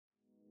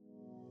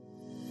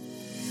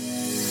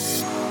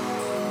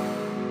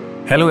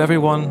Hello,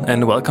 everyone,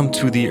 and welcome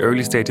to the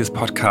Early Stages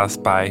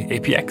podcast by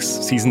APX,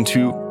 Season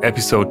 2,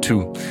 Episode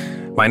 2.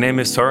 My name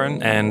is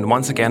Søren, and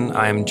once again,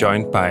 I am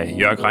joined by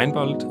Jörg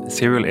Reinbold,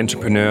 serial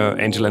entrepreneur,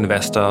 angel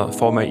investor,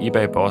 former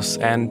eBay boss,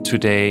 and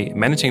today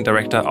Managing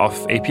Director of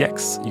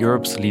APX,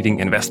 Europe's leading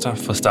investor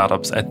for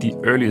startups at the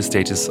earliest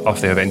stages of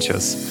their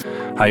ventures.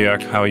 Hi,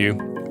 Jörg, how are you?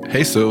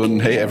 Hey,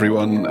 Søren. Hey,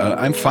 everyone.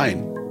 I'm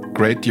fine.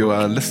 Great you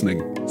are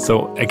listening.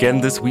 So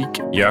again this week,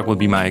 Jörg will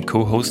be my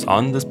co-host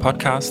on this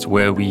podcast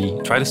where we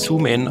try to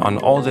zoom in on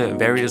all the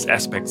various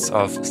aspects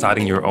of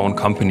starting your own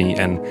company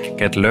and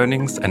get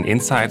learnings and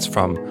insights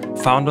from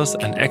founders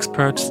and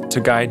experts to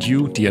guide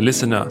you, dear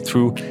listener,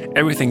 through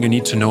everything you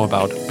need to know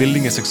about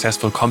building a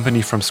successful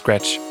company from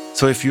scratch.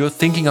 So if you're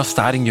thinking of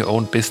starting your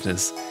own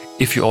business,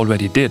 if you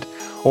already did,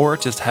 or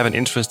just have an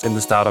interest in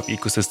the startup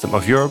ecosystem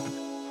of Europe,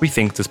 we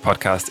think this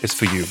podcast is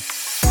for you.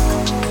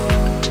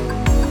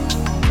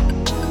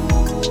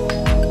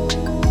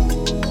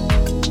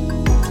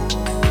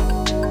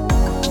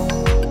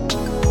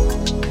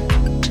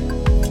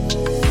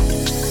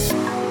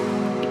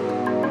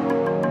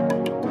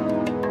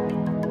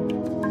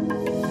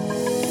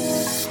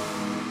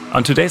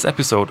 On today's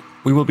episode,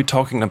 we will be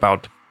talking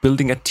about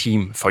building a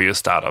team for your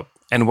startup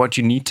and what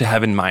you need to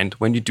have in mind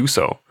when you do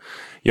so.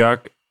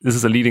 Jörg, this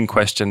is a leading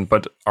question,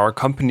 but are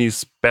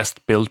companies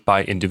best built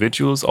by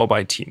individuals or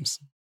by teams?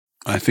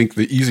 I think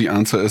the easy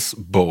answer is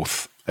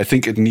both. I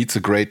think it needs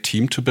a great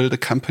team to build a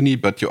company,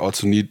 but you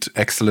also need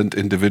excellent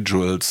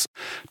individuals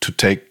to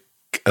take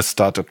a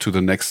startup to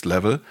the next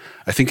level.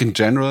 I think in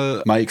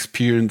general, my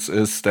experience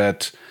is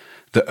that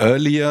the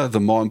earlier, the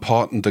more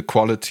important the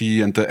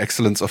quality and the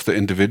excellence of the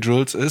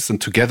individuals is.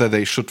 And together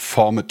they should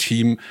form a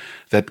team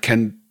that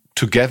can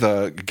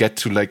together get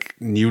to like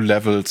new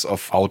levels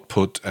of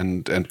output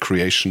and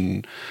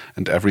creation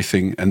and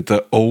everything. And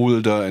the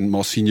older and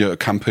more senior a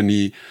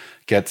company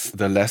gets,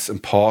 the less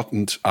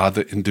important are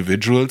the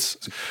individuals.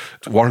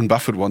 Warren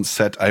Buffett once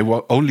said,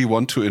 only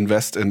want to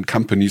invest in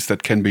companies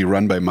that can be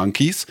run by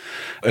monkeys.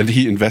 And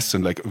he invests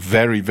in like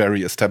very,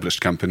 very established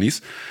companies.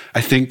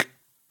 I think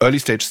early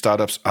stage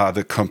startups are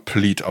the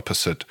complete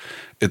opposite.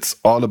 It's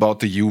all about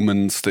the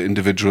humans, the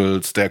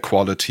individuals, their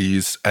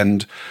qualities,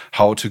 and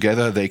how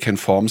together they can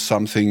form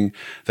something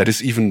that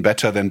is even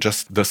better than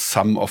just the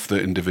sum of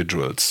the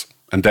individuals.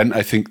 And then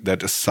I think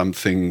that is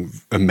something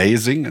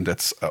amazing. And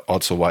that's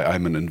also why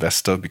I'm an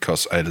investor,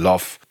 because I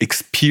love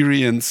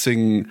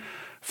experiencing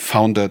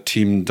founder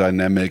team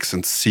dynamics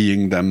and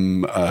seeing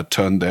them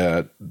turn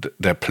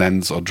their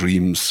plans or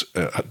dreams,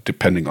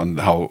 depending on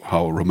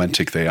how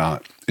romantic they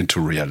are, into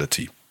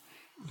reality.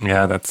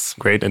 Yeah, that's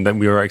great. And then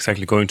we are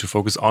exactly going to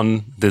focus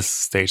on this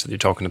stage that you're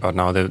talking about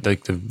now, the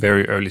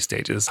very early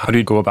stages. How do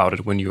you go about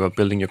it when you are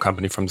building your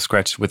company from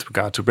scratch with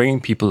regard to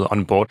bringing people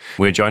on board?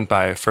 We're joined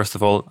by, first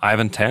of all,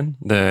 Ivan Tan,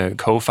 the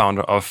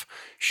co-founder of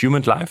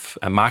Human Life,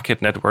 a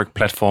market network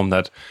platform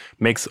that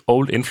makes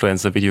old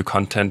influencer video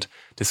content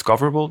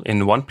discoverable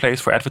in one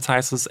place for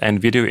advertisers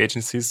and video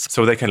agencies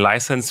so they can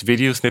license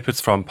video snippets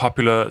from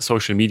popular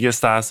social media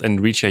stars and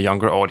reach a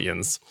younger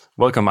audience.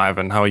 Welcome,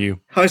 Ivan. How are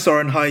you? Hi,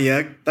 Søren. Hi,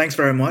 Jörg. Thanks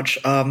very much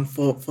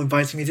for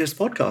inviting me to this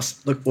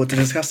podcast. Look forward to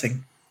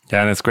discussing.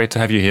 Yeah, and it's great to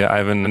have you here,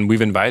 Ivan. And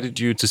we've invited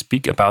you to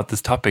speak about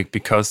this topic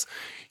because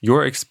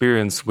your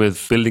experience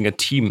with building a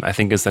team, I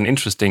think, is an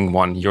interesting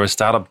one. Your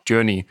startup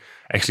journey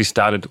actually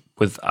started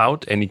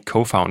without any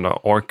co-founder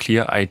or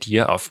clear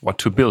idea of what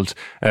to build.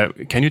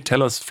 Can you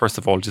tell us, first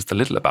of all, just a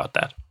little about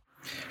that?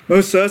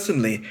 Most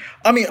certainly.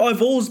 I mean,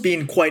 I've always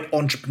been quite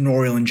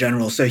entrepreneurial in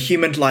general. So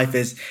Human Life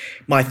is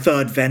my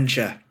third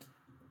venture.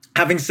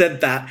 Having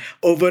said that,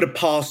 over the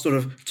past sort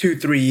of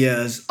 2-3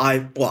 years,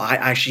 I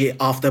actually,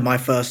 after my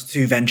first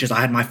two ventures, I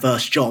had my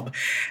first job,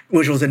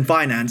 which was in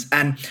finance.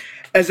 And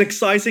as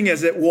exciting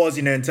as it was,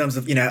 in terms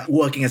of,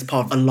 working as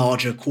part of a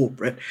larger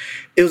corporate,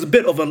 it was a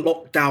bit of a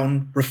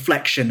lockdown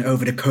reflection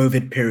over the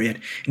COVID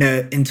period,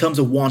 in terms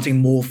of wanting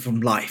more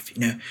from life,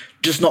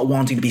 just not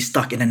wanting to be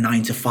stuck in a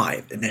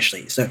 9-to-5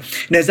 initially. So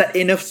there's that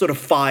inner sort of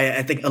fire,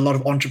 I think a lot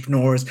of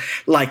entrepreneurs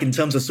like in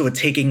terms of sort of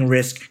taking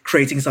risk,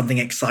 creating something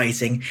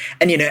exciting,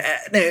 and,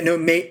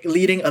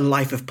 leading a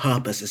life of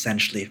purpose,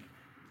 essentially.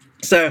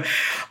 So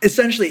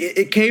essentially,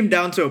 it came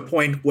down to a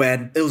point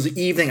when it was the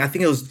evening, I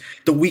think it was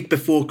the week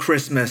before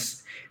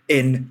Christmas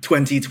in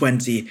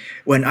 2020,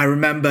 when I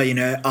remember,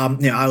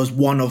 I was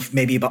one of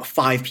maybe about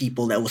 5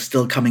 people that was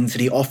still coming to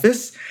the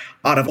office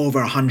out of over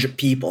 100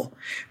 people.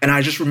 And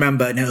I just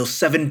remember, it was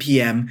 7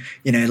 p.m.,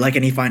 like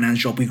any finance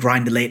job, we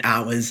grind the late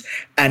hours.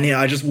 And,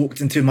 I just walked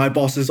into my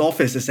boss's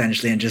office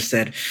essentially and just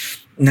said,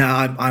 no,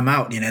 I'm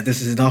out.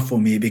 This is enough for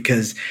me,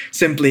 because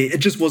simply it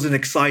just wasn't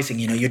exciting.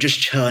 You're just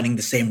churning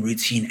the same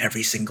routine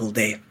every single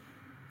day.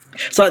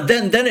 So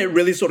then it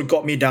really sort of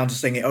got me down to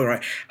saying, all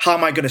right, how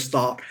am I going to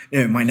start,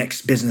 my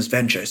next business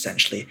venture,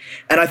 essentially?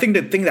 And I think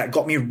the thing that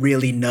got me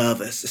really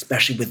nervous,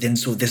 especially within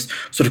sort of this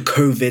sort of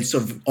COVID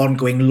sort of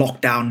ongoing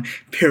lockdown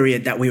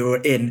period that we were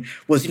in,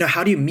 was,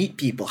 how do you meet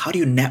people? How do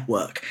you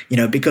network?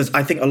 Because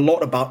I think a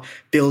lot about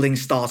building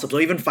startups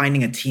or even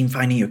finding a team,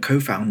 finding your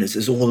co-founders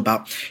is all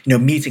about,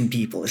 meeting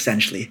people,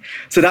 essentially.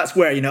 So that's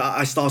where,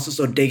 I started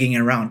sort of digging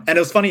around. And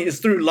it was funny, it's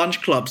through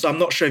Lunch Club. So I'm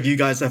not sure if you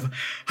guys have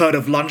heard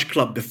of Lunch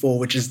Club before,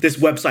 which is this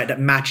website that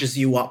matches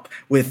you up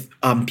with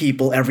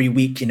people every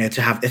week,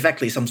 to have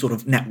effectively some sort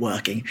of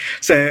networking.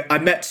 So I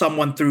met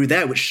someone through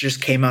there, which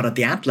just came out of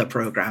the Antler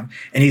program,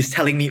 and he's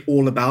telling me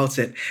all about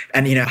it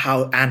and,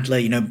 how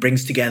Antler,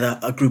 brings together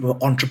a group of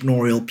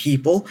entrepreneurial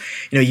people.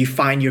 You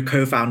find your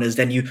co-founders,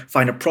 then you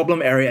find a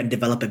problem area and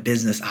develop a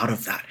business out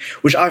of that,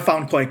 which I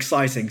found quite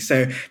exciting.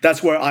 So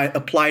that's where I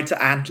applied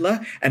to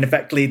Antler, and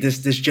effectively this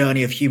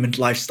journey of Human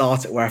Life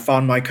started, where I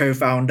found my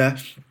co-founder.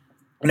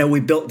 We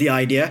built the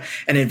idea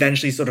and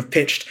eventually sort of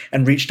pitched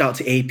and reached out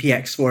to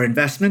APX for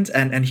investment.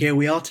 And here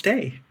we are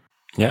today.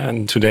 Yeah,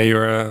 and today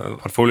you're a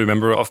portfolio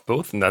member of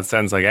both. In that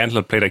sense, like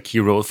Antler played a key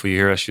role for you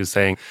here, as you're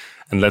saying.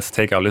 And let's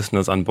take our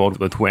listeners on board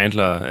with who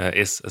Antler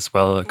is as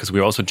well, because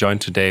we're also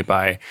joined today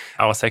by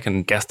our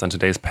second guest on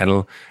today's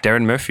panel,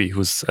 Darren Murphy,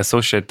 who's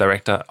Associate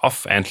Director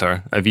of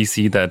Antler, a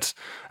VC that,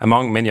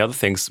 among many other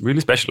things,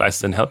 really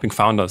specializes in helping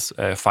founders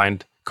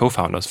find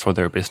co-founders for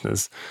their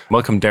business.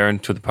 Welcome,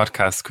 Darren, to the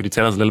podcast. Could you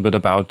tell us a little bit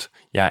about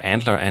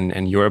Antler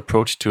and your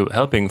approach to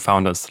helping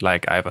founders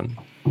like Ivan?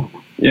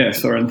 Yeah,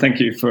 Soren, thank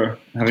you for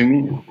having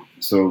me.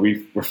 So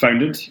we were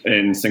founded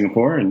in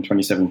Singapore in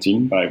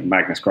 2017 by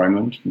Magnus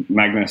Grimeland.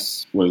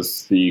 Magnus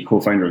was the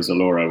co-founder of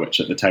Zalora, which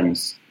at the time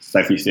was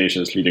Southeast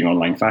Asia's leading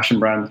online fashion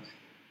brand.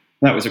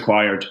 That was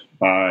acquired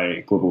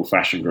by Global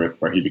Fashion Group,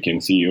 where he became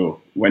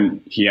CEO.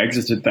 When he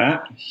exited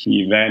that,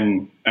 he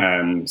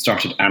then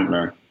started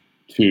Antler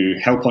to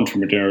help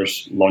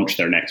entrepreneurs launch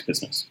their next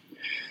business.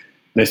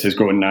 This has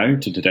grown now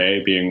to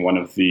today being one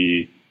of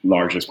the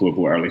largest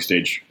global early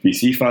stage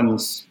VC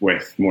funds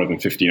with more than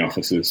 15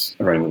 offices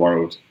around the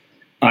world.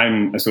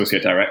 I'm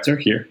Associate Director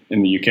here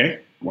in the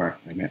UK, where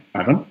I met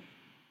Ivan.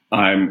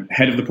 I'm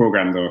head of the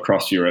program, though,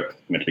 across Europe,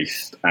 Middle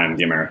East, and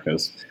the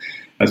Americas.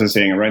 As I was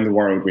saying, around the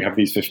world, we have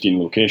these 15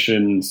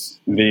 locations.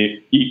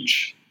 They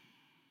each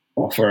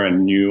offer a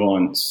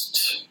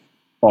nuanced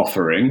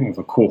offering of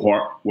a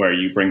cohort where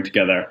you bring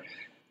together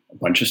a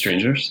bunch of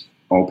strangers,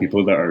 all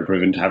people that are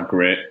proven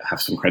to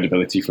have some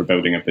credibility for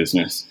building a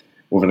business.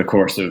 Over the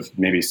course of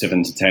maybe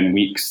 7 to 10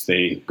 weeks,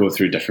 they go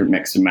through different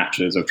mix and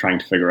matches of trying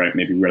to figure out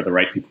maybe where the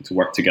right people to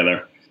work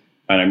together.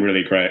 And I'm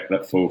really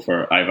grateful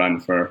for Ivan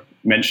for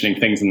mentioning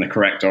things in the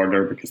correct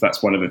order, because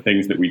that's one of the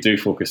things that we do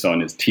focus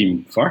on is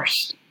team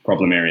first,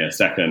 problem area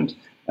second,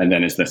 and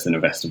then is this an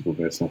investable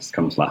business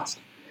comes last.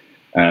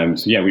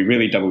 We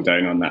really double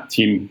down on that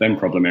team, then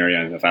problem area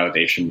and the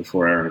validation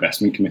before our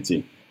investment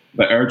committee.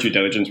 But our due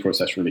diligence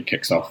process really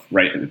kicks off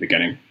right at the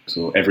beginning.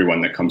 So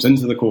everyone that comes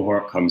into the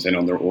cohort comes in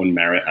on their own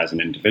merit as an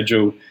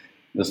individual.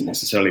 It doesn't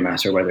necessarily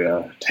matter whether they're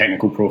a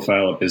technical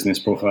profile, a business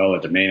profile, a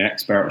domain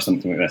expert, or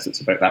something like this. It's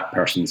about that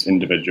person's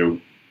individual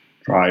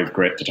drive,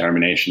 grit,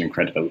 determination, and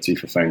credibility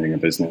for founding a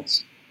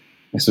business.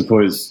 I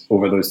suppose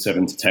over those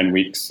 7 to 10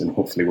 weeks, and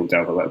hopefully we'll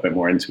delve a little bit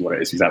more into what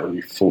it is exactly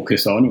we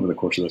focus on over the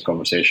course of this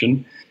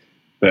conversation.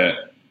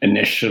 But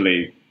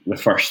initially, the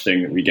first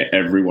thing that we get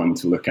everyone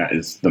to look at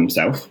is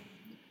themselves.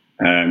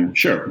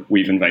 Sure,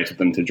 we've invited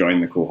them to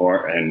join the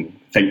cohort and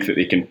think that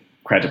they can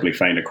credibly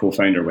find a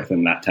co-founder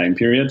within that time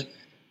period.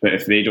 But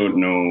if they don't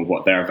know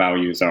what their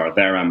values are,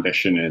 their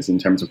ambition is in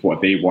terms of what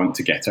they want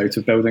to get out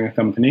of building a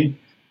company,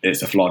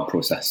 it's a flawed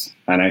process.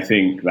 And I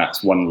think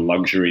that's one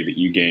luxury that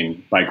you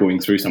gain by going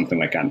through something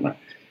like Antler.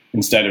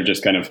 Instead of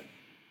just kind of,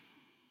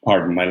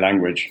 pardon my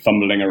language,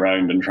 fumbling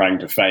around and trying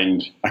to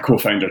find a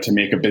co-founder to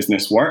make a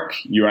business work,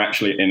 you're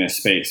actually in a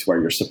space where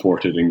you're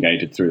supported and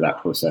guided through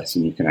that process,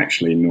 and you can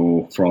actually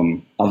know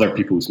from other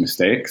people's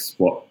mistakes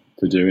what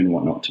to do and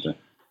what not to do.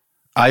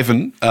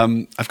 Ivan,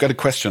 I've got a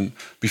question.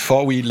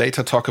 Before we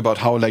later talk about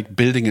how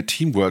building a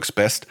team works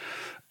best,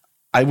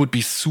 I would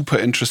be super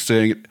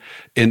interested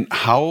in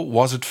how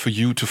was it for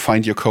you to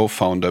find your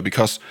co-founder?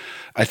 Because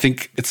I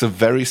think it's a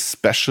very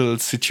special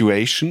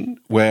situation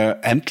where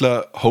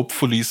Antler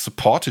hopefully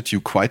supported you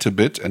quite a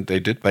bit, and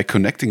they did by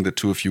connecting the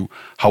two of you.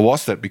 How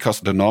was that? Because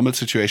the normal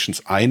situations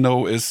I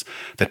know is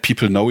that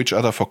people know each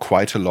other for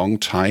quite a long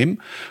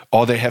time,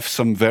 or they have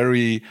some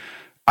very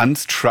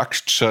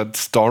unstructured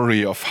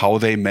story of how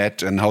they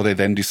met and how they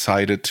then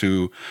decided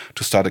to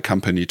start a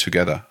company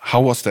together.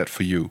 How was that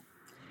for you?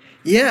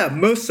 Yeah,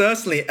 most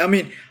certainly. I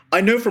mean,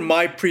 I know from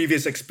my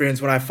previous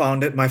experience when I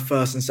founded my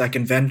first and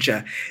second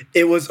venture,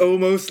 it was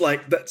almost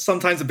like that,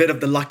 sometimes a bit of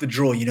the luck of the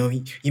draw.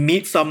 You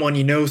meet someone,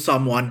 you know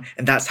someone,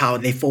 and that's how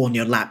they fall in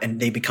your lap and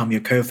they become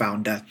your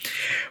co-founder.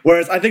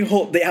 Whereas I think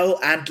the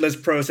whole Antlers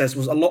process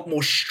was a lot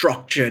more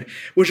structured,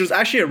 which was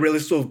actually a really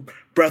sort of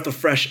breath of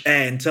fresh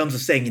air in terms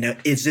of saying,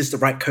 is this the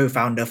right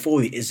co-founder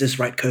for you? Is this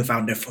the right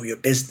co-founder for your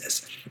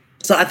business?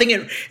 So I think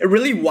it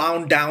really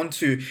wound down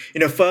to,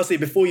 firstly,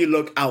 before you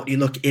look out, you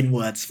look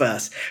inwards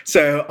first.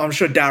 So I'm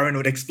sure Darren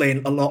would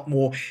explain a lot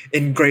more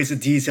in greater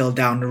detail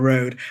down the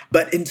road.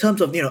 But in terms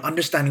of,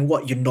 understanding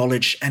what your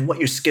knowledge and what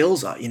your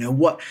skills are,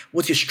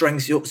 what's your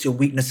strengths, what's your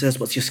weaknesses,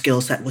 what's your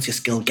skill set, what's your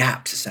skill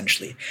gaps,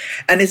 essentially.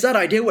 And it's that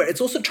idea where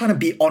it's also trying to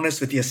be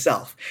honest with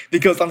yourself,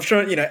 because I'm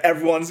sure,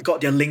 everyone's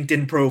got their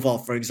LinkedIn profile,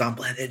 for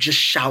example, and it just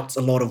shouts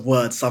a lot of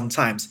words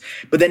sometimes.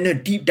 But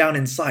then deep down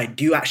inside,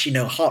 do you actually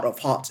know, heart of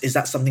hearts, is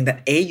that something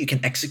that you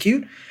can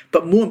execute,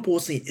 but more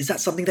importantly, is that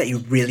something that you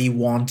really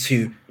want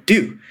to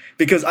do?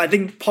 Because I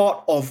think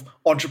part of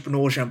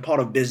entrepreneurship and part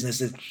of business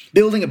is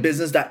building a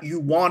business that you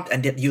want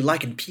and that you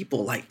like and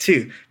people like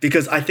too.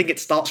 Because I think it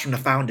starts from the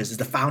founders. As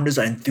the founders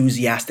are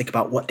enthusiastic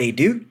about what they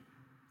do,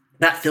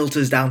 that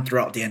filters down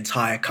throughout the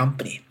entire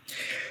company.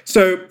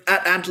 So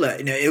at Antler,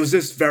 it was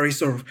this very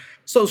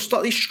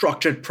slightly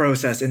structured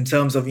process in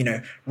terms of,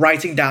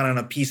 writing down on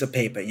a piece of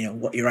paper,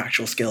 what your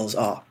actual skills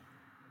are.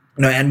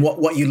 And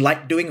what you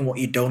like doing and what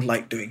you don't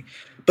like doing.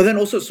 But then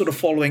also sort of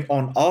following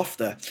on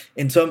after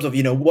in terms of,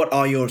 what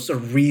are your sort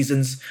of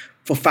reasons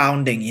for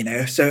founding,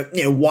 So,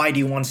 why do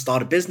you want to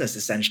start a business,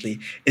 essentially?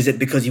 Is it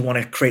because you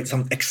want to create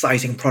some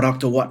exciting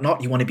product or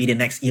whatnot? You want to be the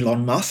next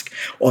Elon Musk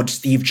or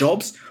Steve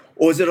Jobs?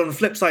 Or is it on the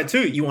flip side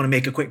too? You want to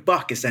make a quick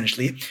buck,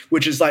 essentially,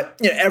 which is like,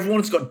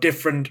 everyone's got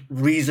different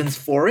reasons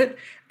for it.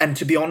 And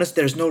to be honest,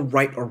 there's no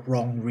right or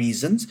wrong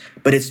reasons,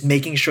 but it's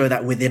making sure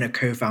that within a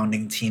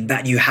co-founding team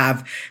that you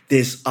have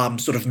this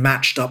sort of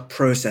matched up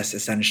process,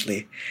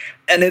 essentially.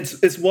 And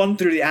it's one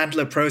through the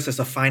Antler process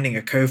of finding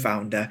a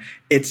co-founder.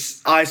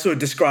 I sort of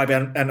describe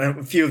it, and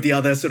a few of the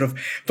other sort of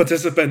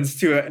participants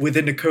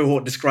within the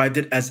cohort described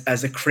it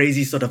as a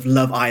crazy sort of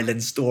Love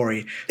Island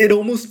story. It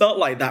almost felt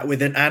like that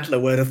within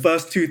Antler, where the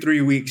first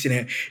 2-3 weeks,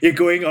 you're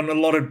going on a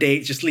lot of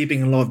dates, you're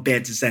sleeping in a lot of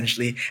beds,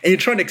 essentially, and you're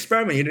trying to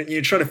experiment,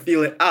 you're trying to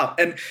feel it out.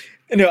 And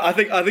I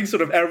think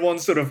sort of everyone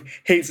sort of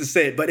hates to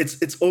say it, but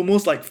it's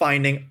almost like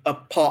finding a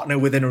partner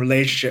within a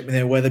relationship,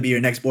 whether it be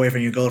your next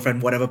boyfriend, your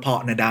girlfriend, whatever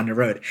partner down the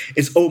road.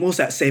 It's almost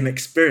that same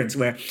experience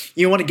where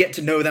you want to get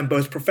to know them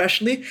both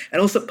professionally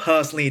and also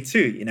personally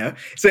too,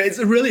 So it's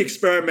really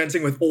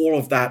experimenting with all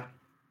of that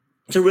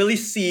to really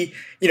see,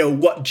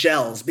 what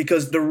gels,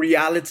 because the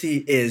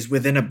reality is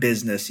within a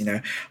business,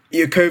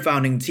 your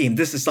co-founding team,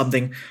 this is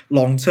something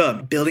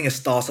long-term. Building a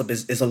startup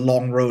is a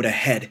long road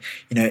ahead.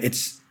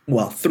 It's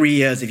 3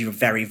 years if you're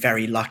very,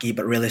 very lucky,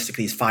 but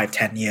realistically it's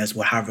 5-10 years,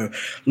 or however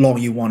long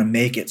you want to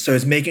make it. So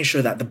it's making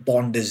sure that the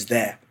bond is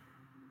there,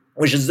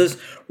 which is this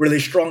really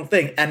strong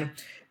thing. And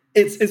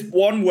it's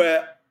one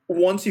where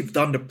once you've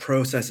done the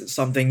process, it's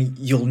something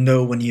you'll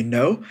know when you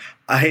know.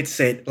 I hate to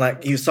say it,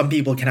 like some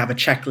people can have a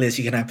checklist,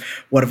 you can have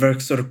whatever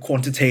sort of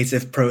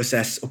quantitative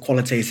process or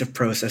qualitative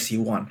process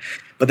you want.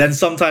 But then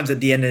sometimes at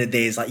the end of the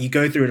day, it's like you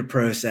go through the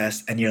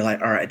process and you're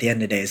like, all right, at the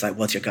end of the day, it's like,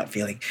 what's your gut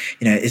feeling?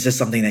 Is this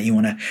something that you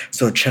want to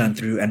sort of churn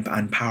through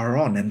and power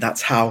on? And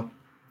that's how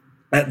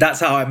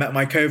I met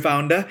my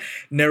co-founder,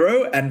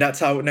 Nero, and that's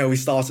how we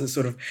started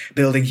sort of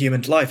building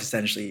Human Life,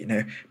 essentially,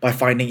 by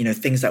finding,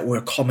 things that were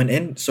common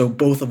in. So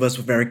both of us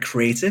were very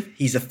creative.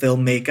 He's a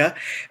filmmaker,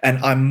 and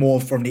I'm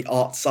more from the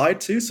art side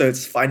too. So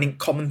it's finding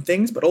common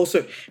things, but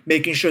also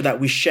making sure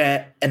that we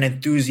share an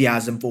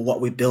enthusiasm for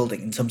what we're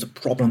building in terms of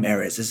problem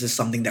areas. This is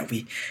something that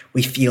we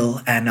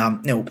feel and,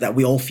 that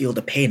we all feel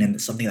the pain, and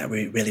it's something that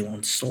we really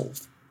want to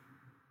solve.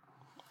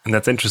 And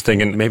that's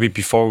interesting. And maybe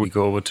before we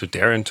go over to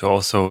Darren to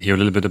also hear a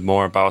little bit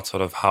more about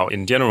sort of how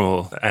in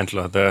general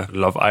Antler, the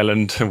Love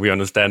Island we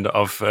understand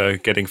of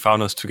getting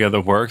founders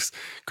together works,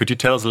 could you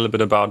tell us a little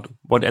bit about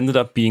what ended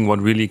up being what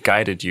really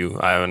guided you,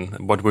 Ivan?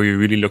 What were you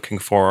really looking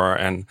for?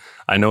 And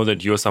I know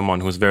that you're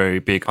someone who's very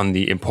big on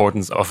the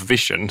importance of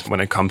vision when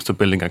it comes to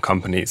building a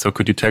company. So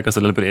could you take us a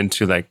little bit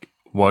into like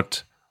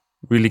what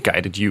really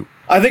guided you?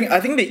 I think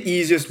the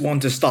easiest one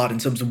to start in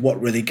terms of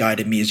what really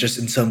guided me is just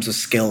in terms of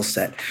skill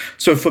set.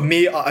 So for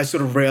me, I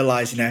sort of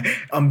realized,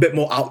 I'm a bit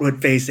more outward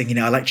facing,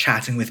 I like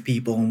chatting with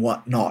people and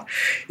whatnot,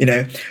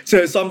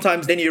 So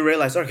sometimes then you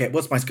realize, okay,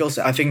 what's my skill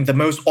set? I think the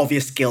most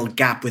obvious skill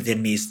gap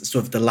within me is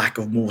sort of the lack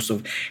of more sort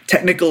of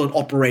technical and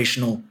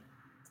operational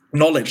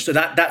knowledge. So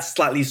that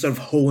slightly sort of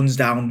hones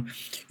down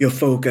your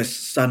focus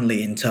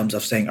suddenly in terms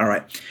of saying, all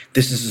right,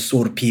 this is the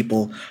sort of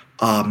people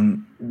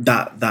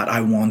that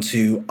I want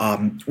to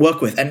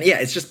work with. And yeah,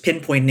 it's just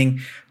pinpointing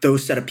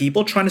those set of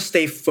people, trying to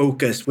stay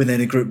focused within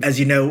a group. As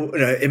you know,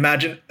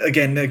 imagine,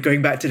 again,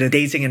 going back to the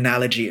dating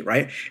analogy,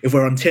 right? If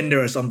we're on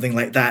Tinder or something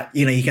like that,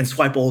 you can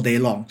swipe all day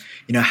long.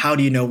 How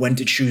do you know when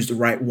to choose the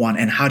right one?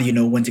 And how do you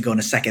know when to go on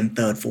a second,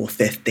 third, fourth,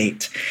 fifth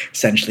date,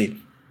 essentially?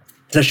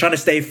 So trying to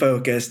stay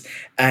focused.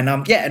 And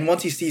and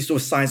once you see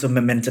sort of signs of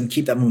momentum,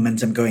 keep that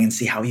momentum going and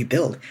see how you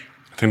build.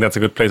 I think that's a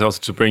good place also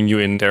to bring you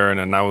in, Darren,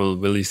 and now we'll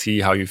really see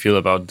how you feel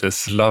about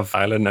this Love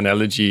Island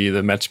analogy,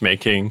 the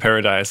matchmaking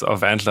paradise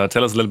of Antler.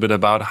 Tell us a little bit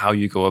about how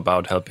you go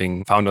about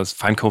helping founders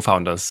find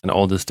co-founders and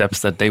all the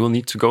steps that they will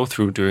need to go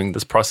through during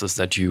this process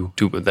that you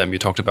do with them. You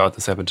talked about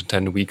the 7 to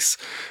 10 weeks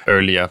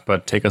earlier,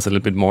 but take us a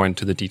little bit more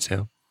into the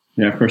detail.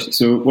 Yeah, of course.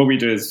 So what we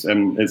do is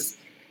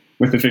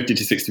with the 50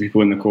 to 60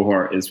 people in the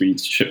cohort is we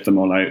ship them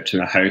all out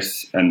to a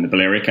house in the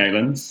Balearic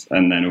Islands,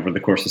 and then over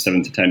the course of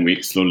 7 to 10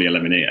 weeks, slowly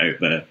eliminate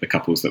out the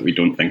couples that we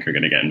don't think are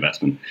going to get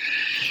investment.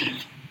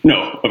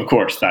 No, of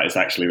course, that is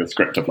actually the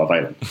script of Love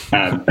Island.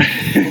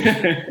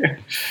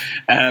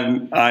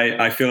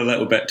 I feel a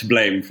little bit to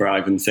blame for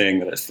Ivan saying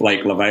that it's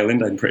like Love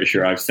Island. I'm pretty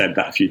sure I've said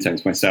that a few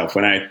times myself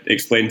when I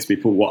explain to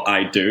people what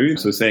I do.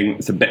 So saying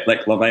it's a bit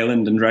like Love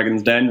Island and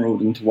Dragon's Den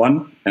rolled into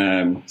one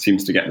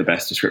seems to get the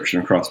best description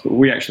across. But what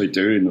we actually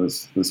do in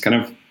those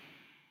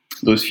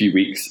few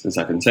weeks, as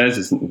Ivan says,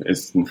 is in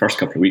the first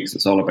couple of weeks,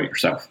 it's all about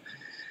yourself.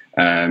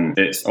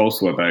 It's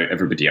also about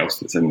everybody else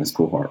that's in this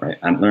cohort, right?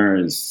 Antler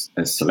has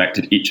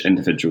selected each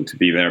individual to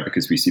be there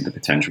because we see the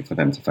potential for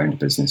them to found a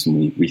business,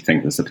 and we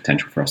think there's a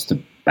potential for us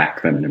to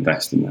back them and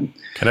invest in them.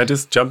 Can I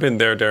just jump in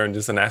there, Darren,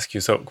 just and ask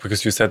you, so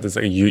because you said this,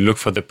 you look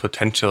for the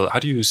potential, how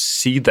do you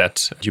see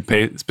that you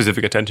pay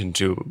specific attention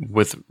to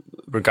with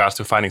regards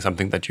to finding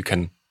something that you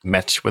can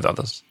match with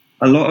others?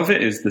 A lot of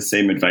it is the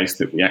same advice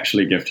that we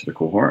actually give to the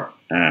cohort.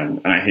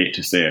 And I hate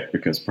to say it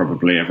because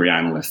probably every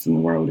analyst in the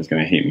world is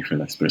going to hate me for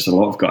this, but it's a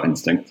lot of gut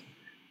instinct.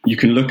 You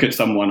can look at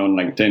someone on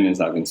LinkedIn, as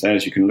Ivan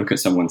says, you can look at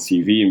someone's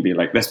CV and be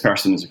like, this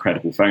person is a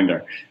credible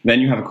founder. Then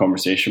you have a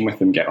conversation with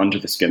them, get under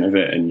the skin of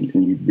it, and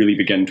you really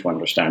begin to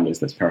understand, is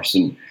this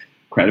person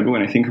credible?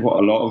 And I think what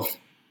a lot of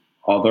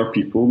other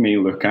people may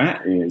look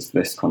at is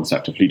this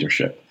concept of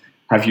leadership.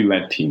 Have you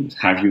led teams?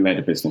 Have you led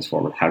a business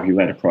forward? Have you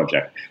led a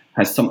project?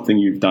 Has something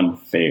you've done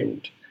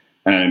failed?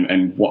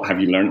 And what have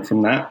you learned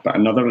from that? But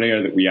another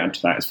layer that we add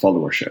to that is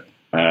followership.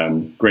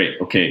 Great,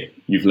 okay,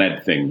 you've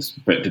led things,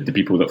 but did the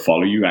people that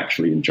follow you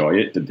actually enjoy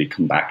it? Did they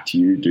come back to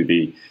you? Do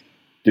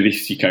they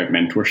seek out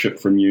mentorship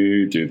from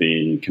you? Do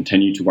they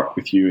continue to work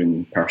with you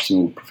in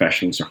personal,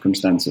 professional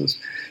circumstances?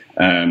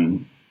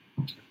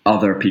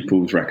 Other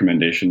people's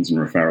recommendations and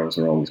referrals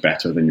are always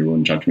better than your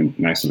own judgment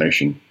in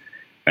isolation.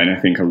 And I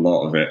think a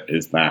lot of it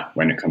is that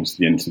when it comes to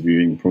the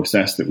interviewing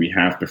process that we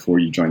have before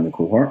you join the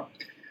cohort,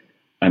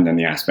 and then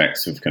the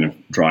aspects of kind of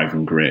drive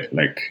and grit,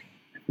 like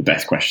the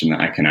best question that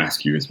I can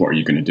ask you is, what are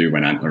you going to do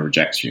when Antler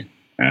rejects you?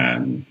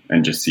 And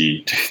just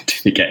see, do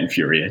they get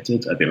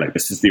infuriated? Are they like,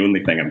 this is the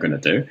only thing I'm going to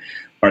do?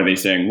 Or are they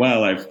saying,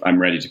 well, I'm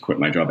ready to quit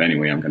my job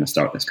anyway, I'm going to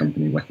start this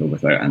company with or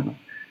without Antler?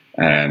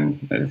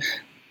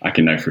 I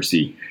can now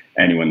foresee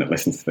anyone that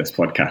listens to this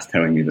podcast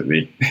telling me that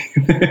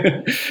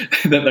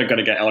that they're going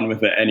to get on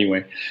with it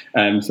anyway.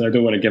 So I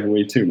don't want to give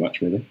away too much,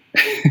 really.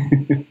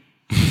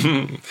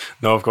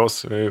 No, of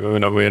course,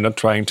 we're not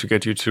trying to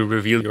get you to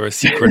reveal your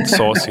secret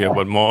sauce here,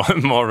 but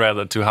more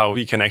rather to how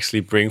we can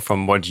actually bring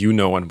from what you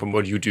know and from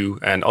what you do,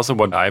 and also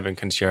what Ivan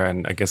can share,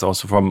 and I guess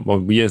also from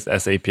what we as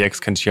APX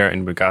can share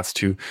in regards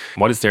to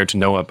what is there to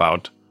know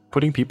about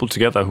putting people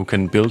together who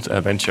can build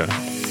a venture.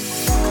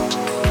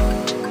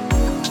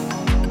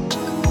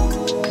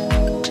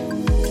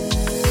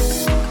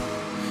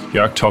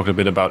 Jörg talked a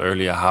bit about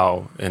earlier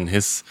how, in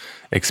his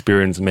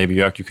experience, maybe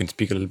Jörg, you can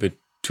speak a little bit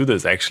to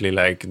this actually,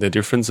 like the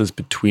differences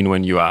between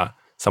when you are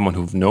someone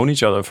who've known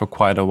each other for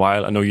quite a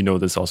while. I know you know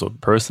this also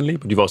personally,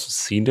 but you've also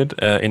seen it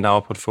in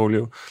our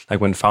portfolio,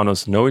 like when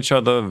founders know each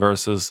other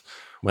versus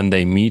when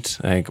they meet.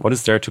 Like, what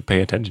is there to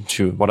pay attention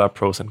to? What are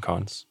pros and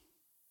cons?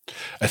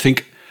 I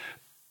think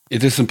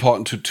it is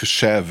important to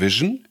share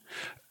vision,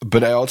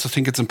 but I also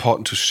think it's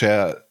important to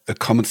share a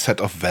common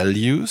set of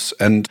values.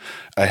 And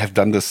I have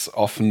done this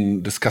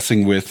often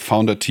discussing with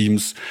founder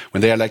teams when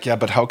they are like, yeah,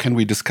 but how can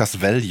we discuss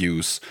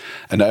values?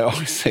 And I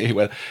always say,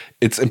 well,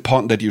 it's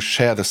important that you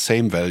share the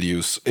same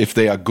values. If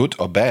they are good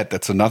or bad,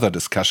 that's another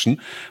discussion.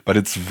 But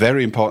it's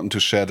very important to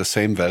share the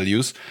same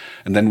values.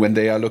 And then when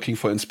they are looking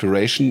for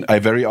inspiration, I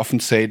very often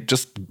say,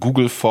 just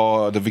Google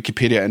for the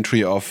Wikipedia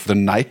entry of the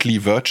knightly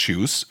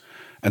virtues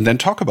and then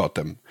talk about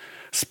them.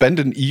 Spend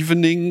an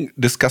evening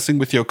discussing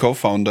with your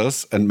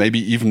co-founders and maybe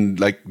even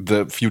like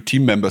the few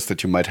team members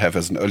that you might have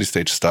as an early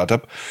stage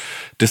startup,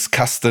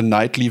 discuss the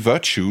knightly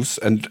virtues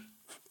and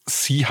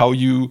see how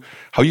you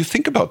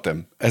think about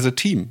them as a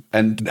team,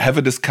 and have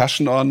a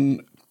discussion on,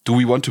 do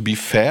we want to be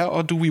fair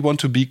or do we want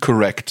to be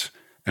correct?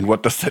 And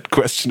what does that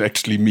question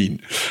actually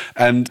mean?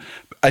 And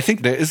I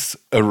think there is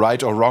a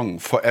right or wrong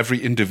for every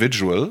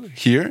individual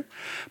here,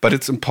 but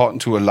it's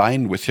important to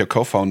align with your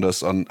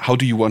co-founders on how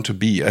do you want to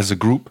be as a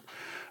group?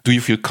 Do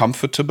you feel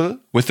comfortable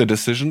with the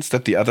decisions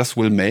that the others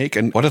will make?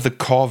 And what are the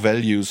core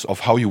values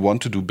of how you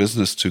want to do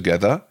business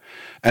together?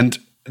 And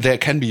there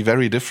can be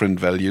very different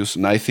values.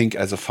 And I think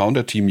as a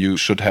founder team, you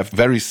should have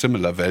very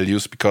similar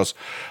values, because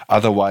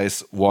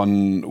otherwise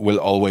one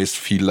will always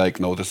feel like,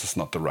 no, this is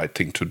not the right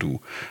thing to do.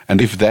 And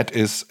if that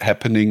is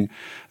happening,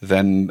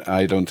 then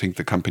I don't think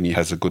the company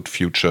has a good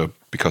future,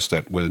 because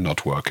that will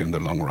not work in the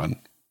long run.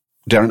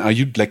 Darren, are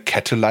you like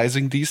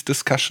catalyzing these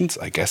discussions?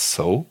 I guess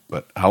so,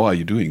 but how are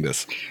you doing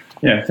this?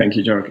 Yeah, thank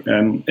you, Jörg.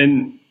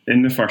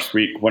 In the first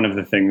week, one of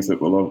the things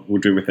that we'll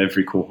do with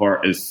every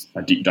cohort is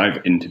a deep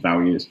dive into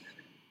values.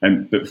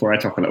 But before I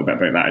talk a little bit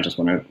about that, I just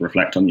want to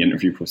reflect on the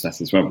interview process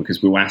as well,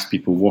 because we'll ask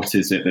people, what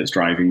is it that's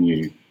driving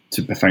you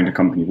to found a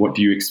company? What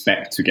do you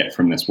expect to get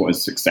from this? What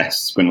is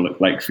success going to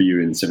look like for you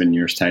in 7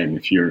 years' time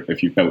if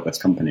you've built this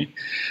company?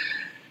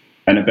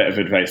 And a bit of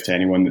advice to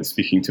anyone that's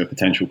speaking to a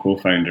potential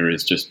co-founder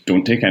is just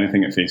don't take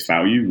anything at face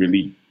value.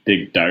 Really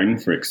dig down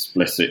for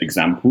explicit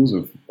examples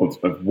of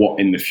what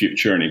in the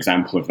future an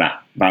example of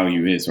that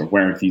value is, or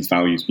where have these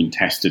values been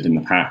tested in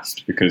the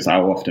past? Because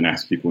I'll often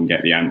ask people and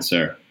get the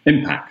answer,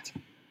 impact.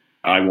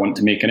 I want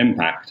to make an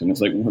impact. And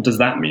it's like, what does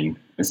that mean?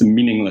 It's a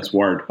meaningless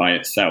word by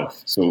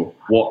itself. So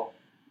what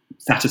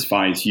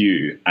satisfies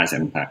you as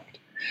impact?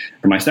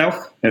 For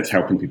myself, it's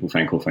helping people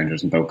find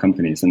co-founders and build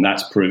companies. And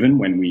that's proven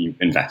when we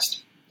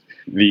invest.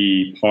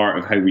 The part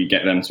of how we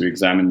get them to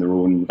examine their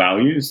own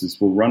values is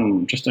we'll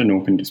run just an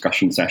open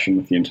discussion session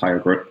with the entire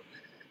group.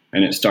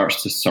 And it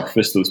starts to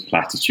surface those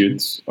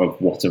platitudes of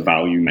what a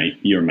value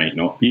might be or might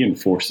not be, and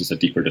forces a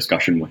deeper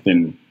discussion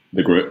within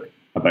the group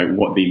about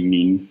what they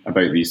mean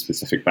about these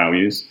specific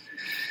values.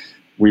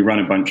 We run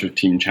a bunch of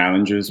team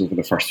challenges over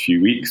the first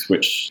few weeks,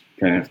 which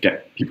kind of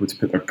get people to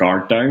put their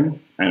guard down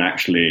and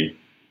actually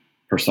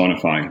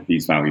personify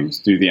these values.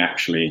 Do they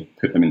actually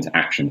put them into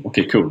action?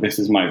 Okay, cool. This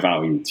is my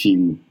value,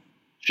 team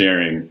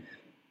sharing,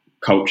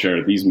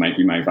 culture. These might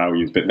be my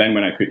values. But then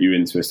when I put you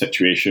into a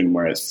situation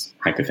where it's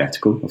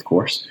hypothetical, of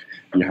course,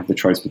 you have the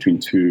choice between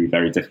two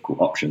very difficult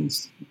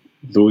options.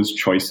 Those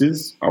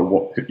choices are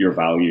what put your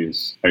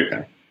values out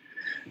there.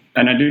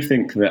 And I do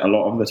think that a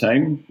lot of the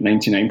time,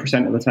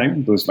 99% of the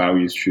time, those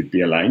values should be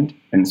aligned.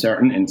 In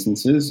certain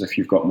instances, if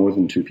you've got more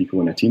than two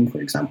people in a team,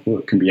 for example,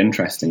 it can be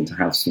interesting to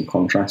have some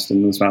contrast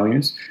in those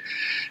values,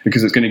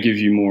 because it's going to give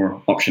you more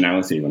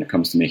optionality when it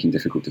comes to making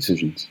difficult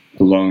decisions,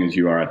 as long as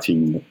you are a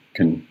team that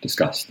can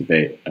discuss,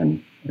 debate,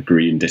 and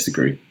agree and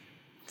disagree.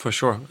 For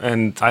sure.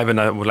 And Ivan,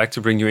 I would like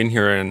to bring you in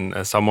here, and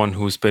as someone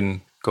who's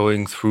been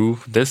going through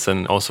this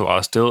and also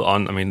are still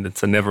on, I mean,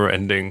 it's a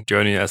never-ending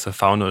journey as a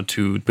founder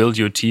to build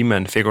your team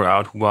and figure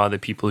out who are the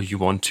people you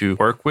want to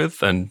work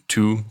with and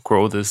to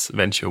grow this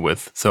venture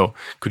with. So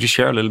could you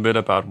share a little bit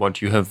about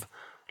what you have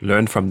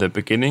learned from the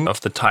beginning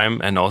of the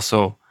time and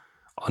also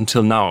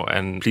until now?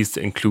 And please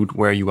include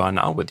where you are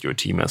now with your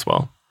team as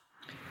well.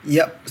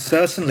 Yep,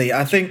 certainly.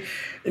 I think,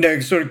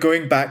 sort of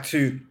going back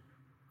to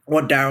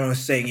what Darren was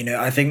saying,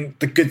 I think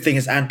the good thing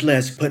is Antler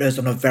has put us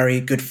on a very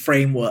good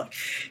framework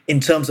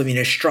in terms of,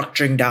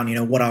 structuring down,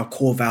 what our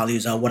core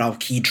values are, what our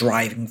key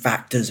driving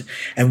factors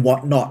and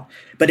whatnot.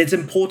 But it's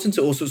important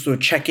to also sort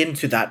of check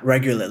into that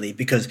regularly,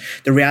 because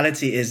the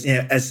reality is,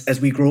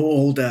 as we grow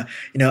older,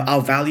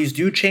 our values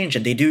do change,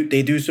 and they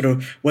do sort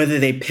of, whether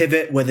they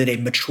pivot, whether they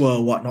mature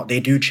or whatnot, they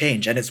do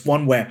change. And it's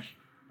one where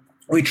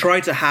we try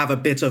to have a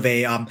bit of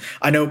a,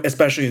 I know,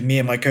 especially with me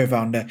and my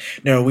co-founder,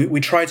 we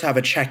try to have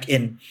a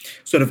check-in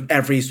sort of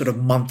every sort of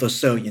month or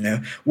so,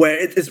 where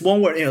it's one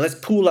where, let's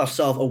pull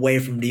ourselves away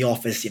from the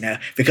office,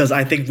 because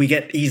I think we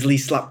get easily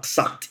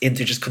sucked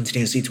into just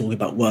continuously talking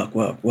about work.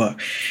 But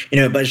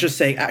it's just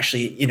saying,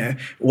 actually,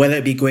 whether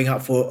it be going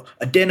out for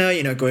a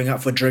dinner, going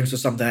out for drinks or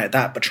something like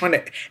that, but trying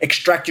to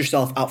extract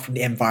yourself out from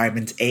the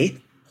environment, A.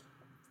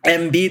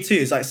 And B too,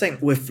 is like saying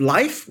with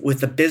life,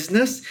 with the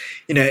business,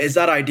 is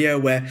that idea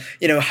where,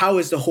 how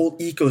is the whole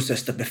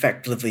ecosystem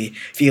effectively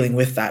feeling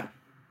with that?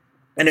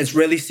 And it's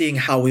really seeing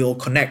how we all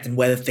connect and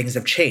whether things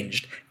have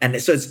changed. And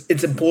so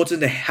it's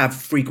important to have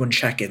frequent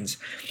check-ins.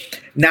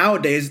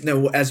 Nowadays,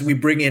 as we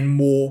bring in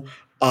more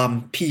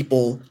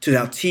people to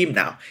our team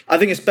now, I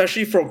think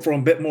especially from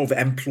a bit more of an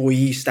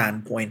employee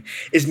standpoint,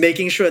 is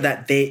making sure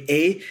that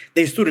they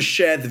sort of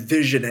share the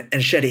vision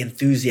and share the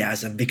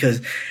enthusiasm, because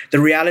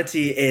the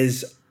reality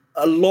is,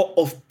 a lot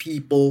of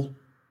people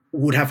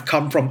would have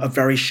come from a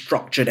very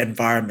structured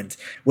environment,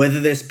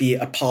 whether this be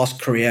a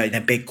past career in a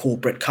big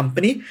corporate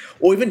company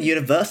or even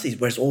universities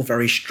where it's all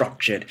very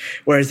structured.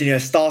 Whereas,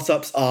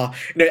 startups are,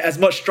 as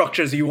much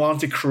structure as you want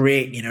to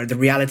create, the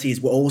reality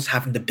is we're always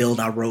having to build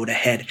our road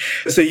ahead.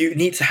 So you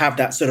need to have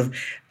that sort of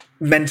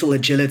mental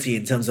agility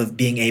in terms of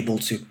being able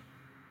to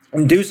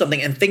do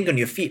something and think on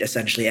your feet,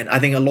 essentially. And I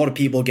think a lot of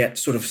people get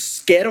sort of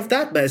scared of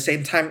that, but at the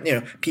same time,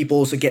 people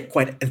also get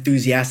quite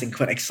enthusiastic,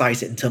 quite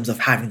excited in terms of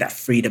having that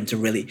freedom to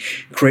really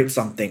create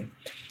something.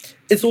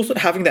 It's also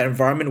having that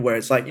environment where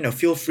it's like,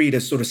 feel free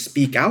to sort of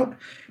speak out,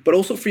 but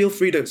also feel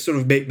free to sort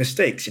of make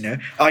mistakes,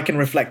 I can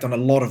reflect on a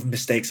lot of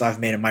mistakes I've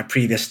made in my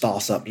previous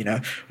startup,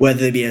 whether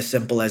they be as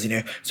simple as,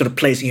 sort of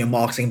placing your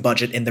marketing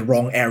budget in the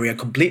wrong area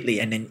completely,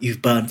 and then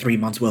you've burned 3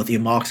 months worth of your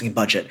marketing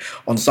budget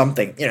on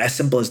something, as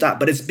simple as that.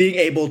 But it's being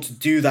able to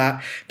do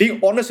that, being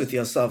honest with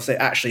yourself, say,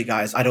 actually,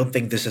 guys, I don't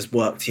think this has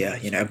worked here,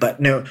 but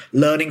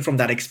learning from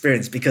that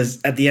experience, because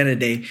at the end of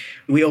the day,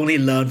 we only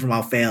learn from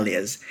our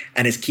failures,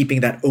 and it's keeping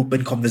that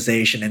open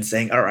conversation and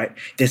saying, all right,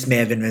 this may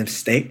have been a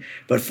mistake,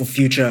 but for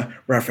future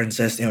references,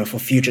 for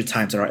future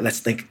times, all right,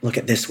 let's look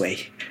at this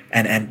way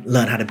and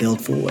learn how to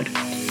build forward.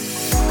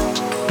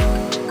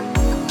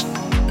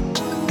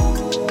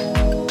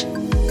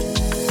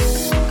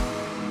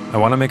 I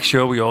want to make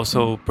sure we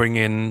also bring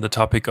in the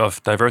topic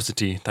of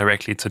diversity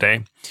directly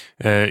today.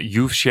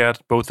 You've shared,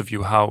 both of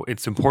you, how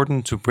it's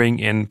important to bring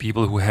in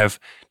people who have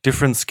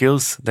different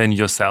skills than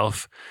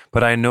yourself.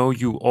 But I know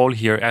you all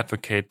here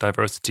advocate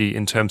diversity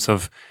in terms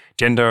of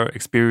gender,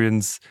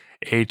 experience,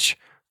 age,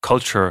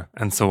 culture,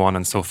 and so on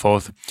and so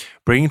forth.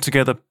 Bringing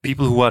together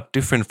people who are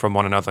different from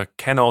one another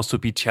can also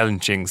be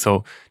challenging.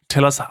 So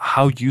tell us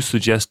how you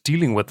suggest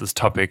dealing with this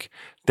topic.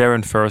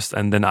 Darren first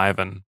and then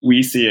Ivan.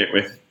 We see it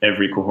with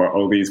every cohort,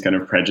 all these kind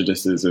of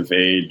prejudices of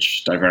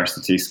age,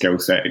 diversity, skill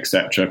set,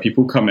 etc.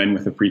 People come in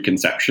with a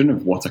preconception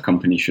of what a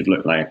company should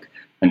look like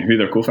and who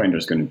their co-founder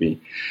is going to be.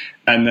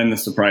 And then the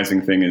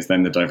surprising thing is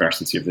then the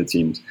diversity of the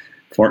teams.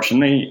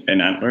 Fortunately, in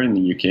Antler, in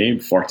the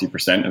UK,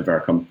 40% of our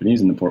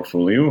companies in the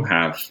portfolio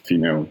have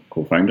female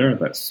co-founder.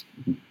 That's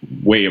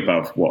way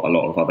above what a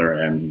lot of other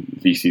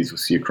VCs will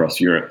see across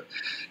Europe.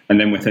 And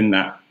then within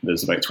that,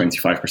 there's about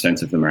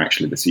 25% of them are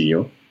actually the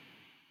CEO.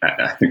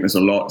 I think there's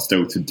a lot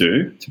still to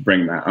do to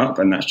bring that up,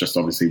 and that's just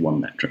obviously one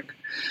metric.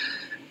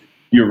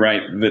 You're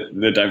right,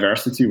 the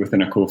diversity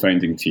within a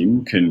co-founding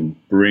team can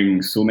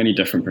bring so many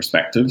different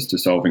perspectives to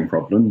solving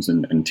problems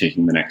and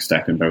taking the next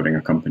step in building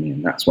a company.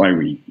 And that's why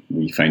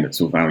we find it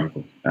so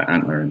valuable at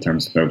Antler in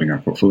terms of building our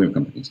portfolio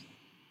companies.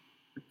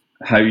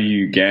 How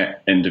you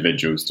get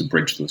individuals to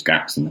bridge those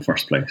gaps in the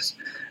first place.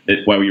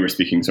 While you were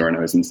speaking, Søren,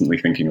 I was instantly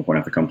thinking of one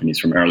of the companies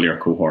from earlier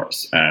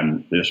cohorts.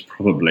 There's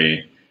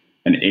probably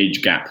an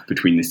age gap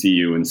between the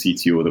CEO and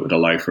CTO that would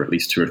allow for at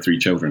least 2 or 3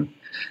 children.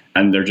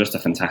 And they're just a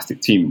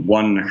fantastic team.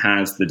 One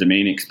has the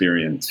domain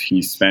experience.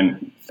 He's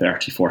spent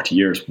 30, 40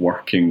 years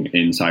working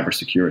in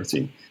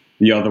cybersecurity.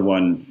 The other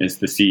one is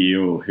the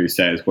CEO who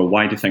says, well,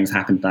 why do things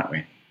happen that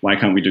way? Why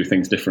can't we do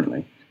things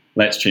differently?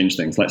 Let's change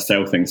things. Let's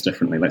sell things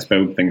differently. Let's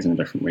build things in a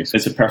different way. So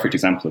it's a perfect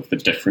example of the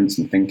difference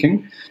in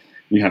thinking.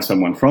 You have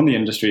someone from the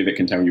industry that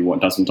can tell you what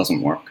does and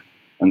doesn't work,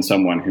 and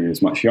someone who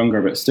is much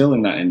younger but still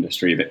in that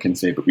industry that can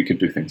say, but we could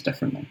do things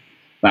differently.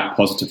 That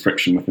positive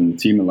friction within the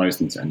team allows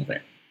them to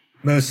innovate.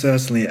 Most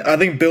certainly. I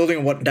think building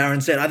on what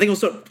Darren said, I think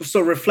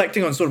also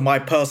reflecting on sort of my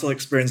personal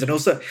experience and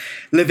also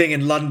living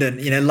in London.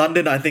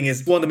 London, I think,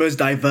 is one of the most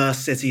diverse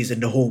cities in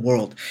the whole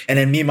world. And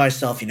then me,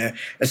 myself,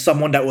 as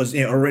someone that was,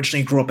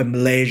 originally grew up in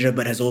Malaysia,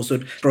 but has also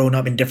grown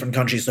up in different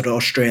countries, sort of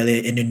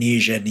Australia,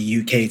 Indonesia, and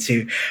the UK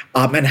too.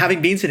 And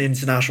having been to an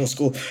international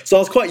school. So I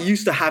was quite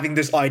used to having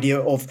this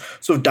idea of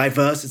sort of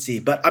diversity.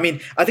 But I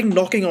mean, I think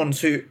building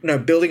onto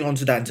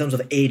that in terms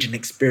of age and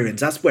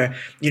experience, that's where,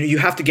 you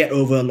have to get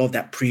over a lot of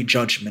that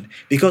prejudgment.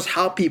 Because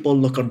how people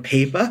look on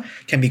paper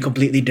can be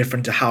completely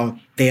different to how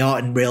they are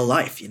in real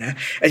life,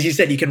 As you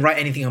said, you can write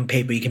anything on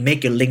paper. You can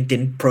make your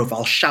LinkedIn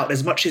profile shout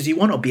as much as you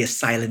want or be as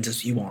silent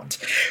as you want.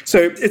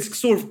 So it's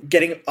sort of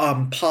getting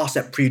past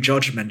that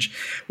prejudgment,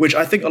 which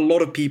I think a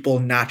lot of people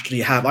naturally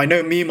have. I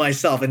know me,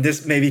 myself, and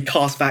this maybe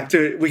casts back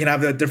to, we can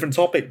have a different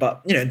topic,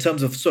 but, in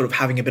terms of sort of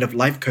having a bit of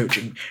life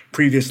coaching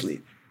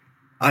previously,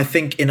 I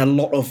think in a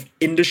lot of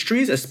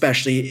industries,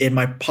 especially in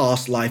my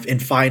past life in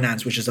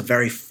finance, which is a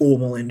very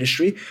formal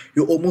industry,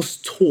 you're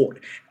almost taught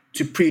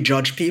to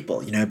prejudge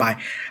people,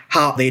 by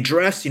how they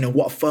dress,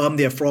 what firm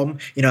they're from,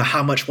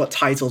 what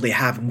title they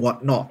have and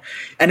whatnot.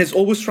 And it's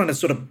always trying to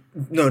sort of,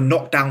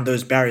 knock down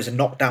those barriers and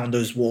knock down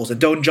those walls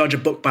and don't judge a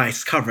book by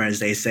its cover, as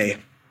they say.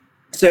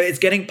 So it's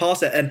getting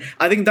past it. And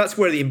I think that's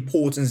where the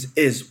importance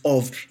is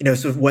of,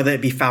 sort of whether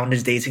it be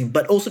founders dating,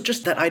 but also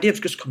just that idea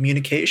of just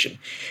communication,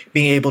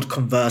 being able to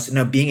converse,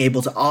 being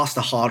able to ask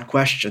the hard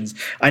questions.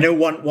 I know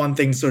one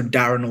thing sort of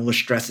Darren always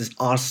stresses,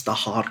 ask the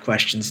hard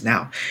questions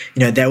now.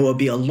 There will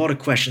be a lot of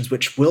questions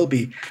which will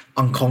be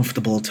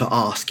uncomfortable to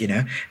ask,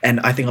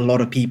 and I think a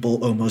lot of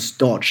people almost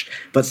dodge.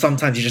 But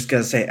sometimes you just got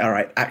to say, all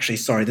right, actually,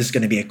 sorry, this is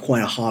going to be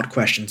quite a hard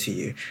question to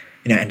you.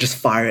 And just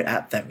fire it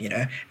at them,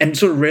 and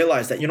sort of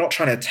realize that you're not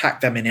trying to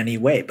attack them in any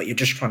way, but you're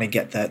just trying to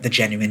get the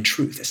genuine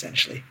truth,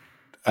 essentially.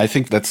 I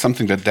think that's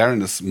something that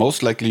Darren is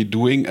most likely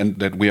doing and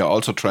that we are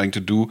also trying to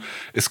do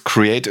is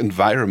create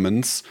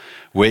environments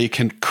where you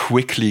can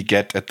quickly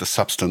get at the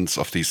substance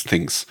of these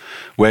things,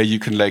 where you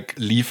can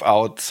leave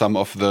out some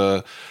of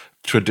the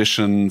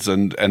traditions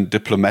and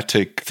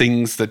diplomatic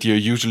things that you're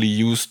usually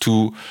used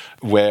to,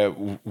 where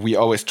we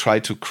always try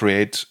to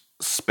create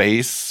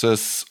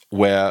spaces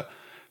where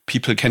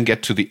people can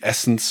get to the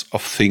essence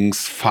of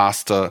things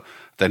faster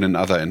than in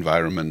other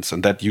environments.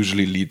 And that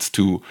usually leads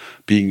to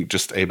being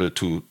just able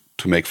to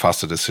make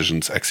faster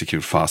decisions,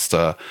 execute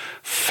faster,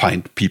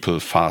 find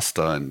people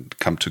faster, and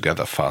come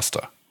together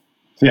faster.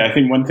 Yeah, I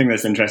think one thing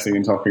that's interesting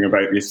in talking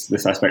about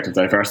this aspect of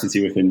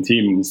diversity within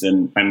teams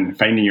and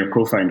finding your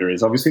co-founder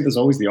is obviously there's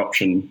always the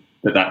option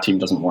that team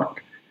doesn't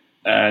work.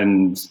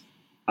 And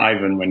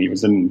Ivan, when he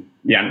was in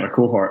the Antler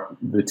cohort,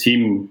 the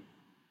team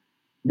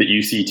that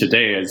you see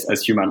today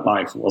as Humant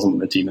Life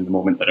wasn't the team in the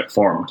moment that it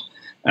formed.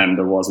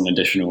 There was an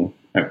additional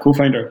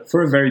co-founder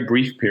for a very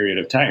brief period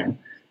of time.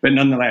 But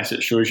nonetheless,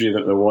 it shows you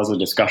that there was a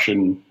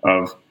discussion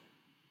of,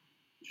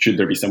 should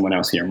there be someone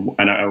else here?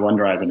 And I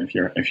wonder, Ivan, if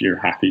you're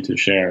happy to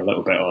share a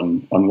little bit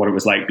on what it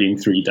was like being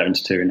 3 down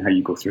to 2 and how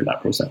you go through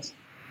that process.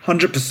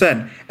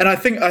 100%. And I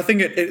think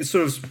it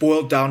sort of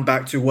boiled down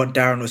back to what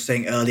Darren was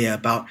saying earlier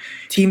about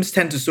teams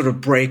tend to sort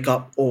of break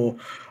up or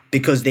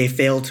because they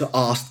fail to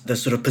ask the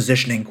sort of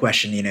positioning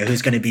question,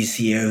 who's going to be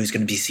CEO, who's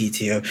going to be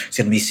CTO, who's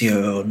going to be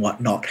COO and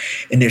whatnot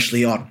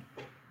initially on.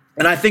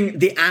 And I think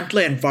the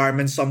Antler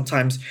environment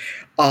sometimes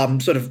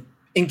sort of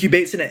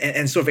incubates it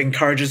and sort of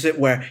encourages it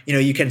where,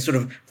 you can sort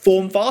of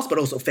form fast, but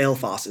also fail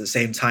fast at the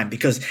same time.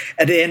 Because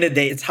at the end of the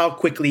day, it's how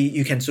quickly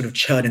you can sort of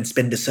churn and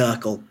spin the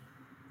circle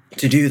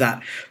to do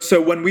that. So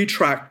when we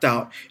tracked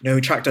out, we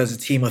tracked out as a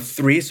team of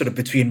 3, sort of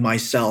between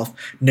myself,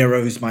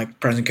 Niro, who's my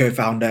present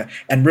co-founder,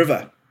 and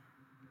River.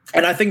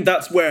 And I think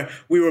that's where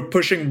we were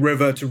pushing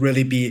River to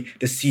really be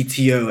the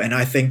CTO. And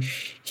I think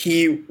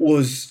he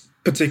was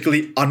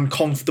particularly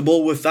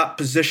uncomfortable with that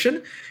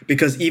position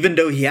because even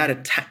though he had a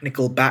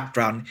technical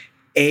background,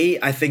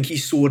 I think he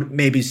saw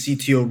maybe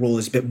CTO role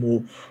as a bit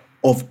more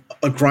of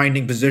a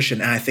grinding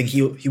position. And I think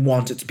he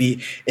wanted to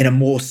be in a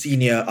more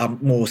senior,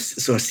 more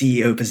sort of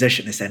CEO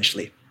position,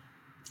 essentially.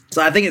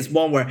 So I think it's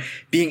one where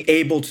being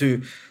able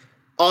to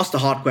ask the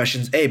hard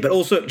questions, but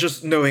also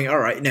just knowing, all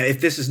right,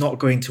 if this is not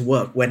going to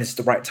work, when is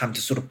the right time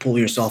to sort of pull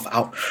yourself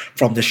out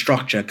from the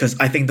structure? Because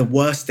I think the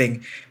worst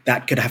thing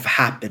that could have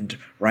happened,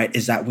 right,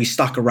 is that we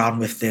stuck around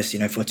with this,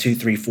 for 2,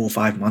 3, 4,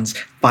 5 months,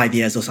 5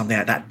 years or something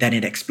like that, then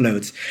it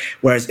explodes.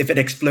 Whereas if it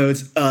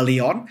explodes early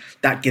on,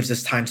 that gives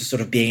us time to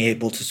sort of being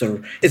able to sort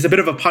of, it's a bit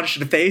of a punch to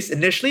the face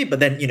initially, but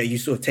then, you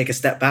sort of take a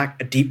step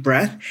back, a deep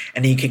breath,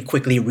 and then you can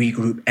quickly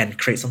regroup and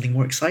create something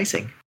more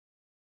exciting.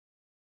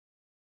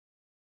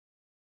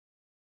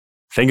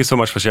 Thank you so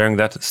much for sharing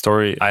that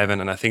story,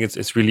 Ivan. And I think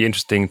it's really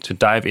interesting to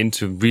dive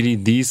into really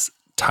these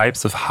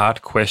types of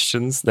hard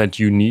questions that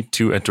you need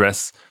to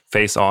address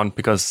face on,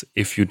 because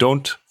if you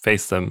don't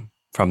face them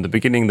from the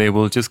beginning, they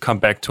will just come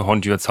back to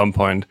haunt you at some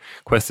point.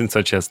 Questions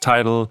such as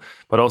title,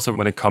 but also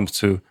when it comes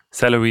to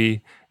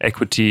salary,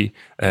 equity,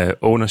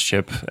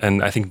 ownership.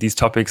 And I think these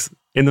topics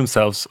in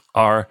themselves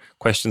are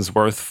questions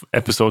worth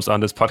episodes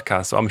on this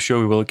podcast. So I'm sure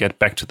we will get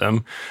back to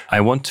them.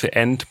 I want to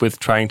end with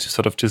trying to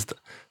sort of just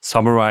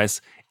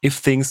summarize, if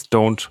things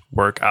don't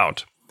work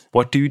out,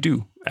 what do you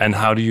do? And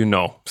how do you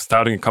know?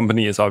 Starting a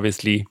company is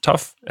obviously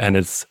tough and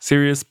it's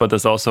serious, but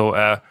there's also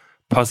a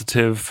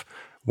positive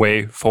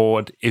way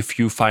forward if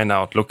you find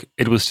out, look,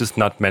 it was just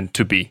not meant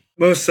to be.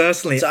 Most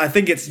certainly. So I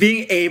think it's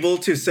being able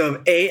to sort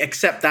of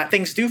accept that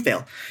things do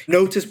fail.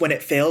 Notice when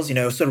it fails,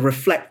 sort of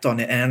reflect on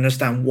it and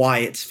understand why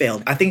it's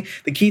failed. I think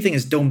the key thing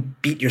is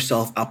don't beat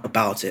yourself up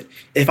about it.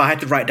 If I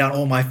had to write down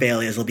all my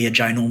failures, it'll be a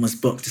ginormous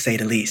book to say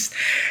the least.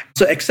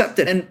 So accept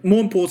it and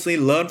more importantly,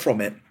 learn from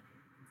it.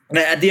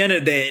 At the end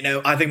of the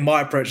day, I think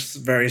my approach is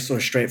very sort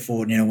of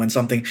straightforward. When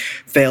something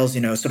fails,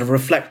 sort of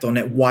reflect on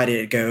it. Why did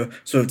it go?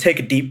 Sort of take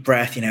a deep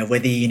breath,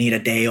 whether you need a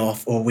day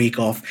off or a week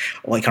off,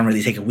 or you can't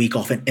really take a week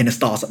off in a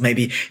startup,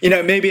 maybe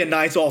a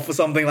night off or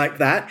something like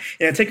that.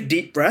 Take a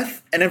deep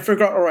breath and then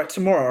figure out, all right,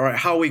 tomorrow, all right,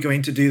 how are we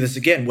going to do this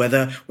again?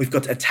 Whether we've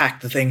got to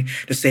attack the thing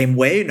the same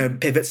way,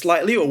 pivot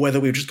slightly, or whether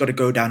we've just got to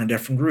go down a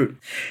different route.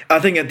 I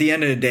think at the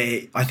end of the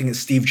day, I think it's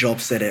Steve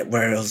Jobs said it,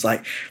 where it was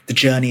like, the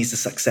journey is a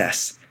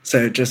success.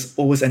 So just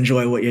always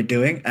enjoy what you're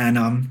doing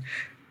and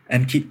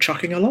keep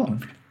trucking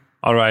along.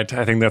 All right.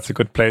 I think that's a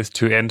good place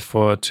to end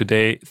for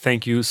today.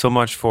 Thank you so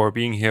much for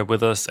being here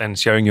with us and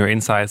sharing your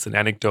insights and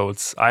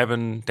anecdotes.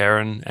 Ivan,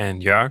 Darren,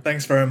 and Jörg.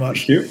 Thanks very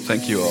much.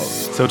 Thank you all.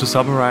 So to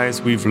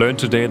summarize, we've learned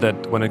today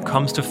that when it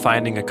comes to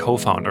finding a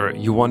co-founder,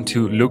 you want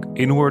to look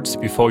inwards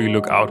before you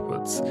look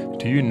outwards.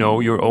 Do you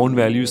know your own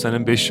values and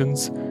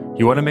ambitions?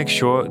 You want to make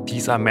sure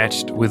these are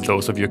matched with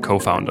those of your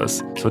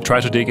co-founders. So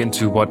try to dig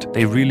into what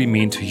they really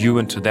mean to you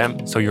and to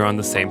them so you're on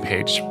the same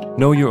page.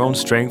 Know your own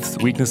strengths,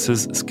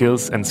 weaknesses,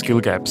 skills, and skill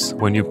gaps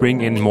when you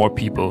bring in more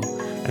people.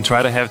 And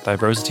try to have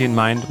diversity in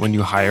mind when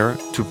you hire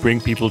to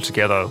bring people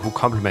together who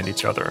complement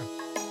each other.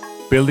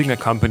 Building a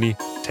company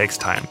takes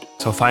time.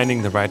 So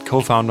finding the right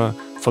co-founder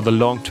for the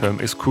long term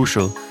is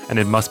crucial, and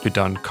it must be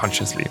done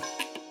consciously.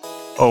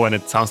 Oh, and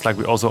it sounds like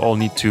we also all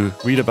need to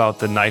read about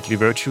the knightly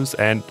virtues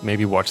and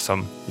maybe watch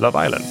some Love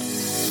Island.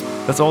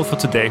 That's all for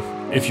today.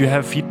 If you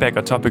have feedback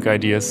or topic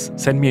ideas,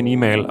 send me an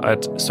email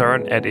at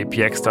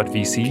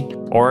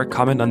søren@apx.vc or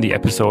comment on the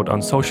episode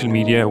on social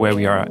media where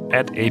we are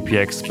at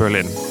APX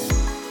Berlin.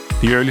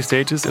 The Early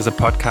Stages is a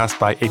podcast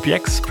by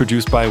APX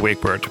produced by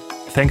Wakebird.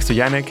 Thanks to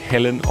Yannick,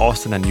 Helen,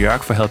 Austin, and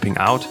Jörg for helping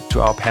out, to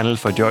our panel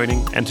for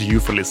joining, and to you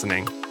for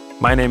listening.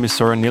 My name is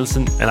Søren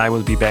Nielsen, and I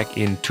will be back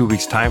in 2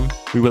 weeks' time.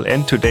 We will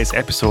end today's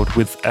episode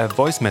with a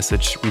voice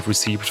message we've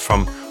received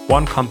from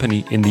one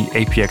company in the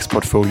APX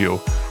portfolio,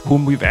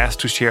 whom we've asked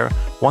to share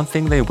one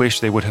thing they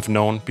wish they would have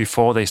known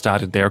before they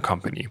started their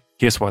company.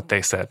 Here's what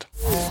they said.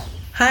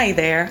 Hi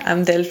there,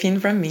 I'm Delphine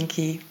from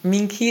Minky.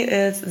 Minky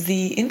is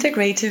the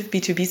integrative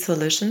B2B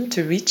solution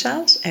to reach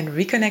out and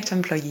reconnect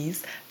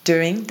employees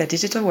during the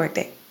digital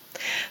workday.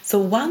 So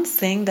one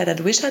thing that I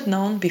wish I'd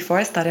known before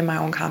I started my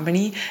own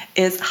company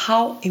is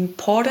how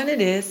important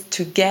it is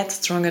to get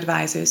strong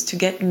advisors, to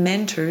get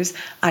mentors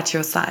at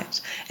your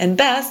side. And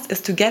best is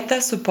to get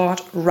their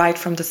support right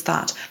from the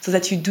start so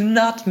that you do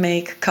not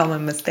make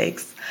common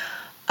mistakes.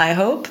 I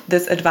hope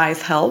this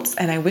advice helps,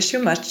 and I wish you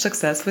much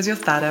success with your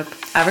startup.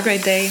 Have a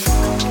great day.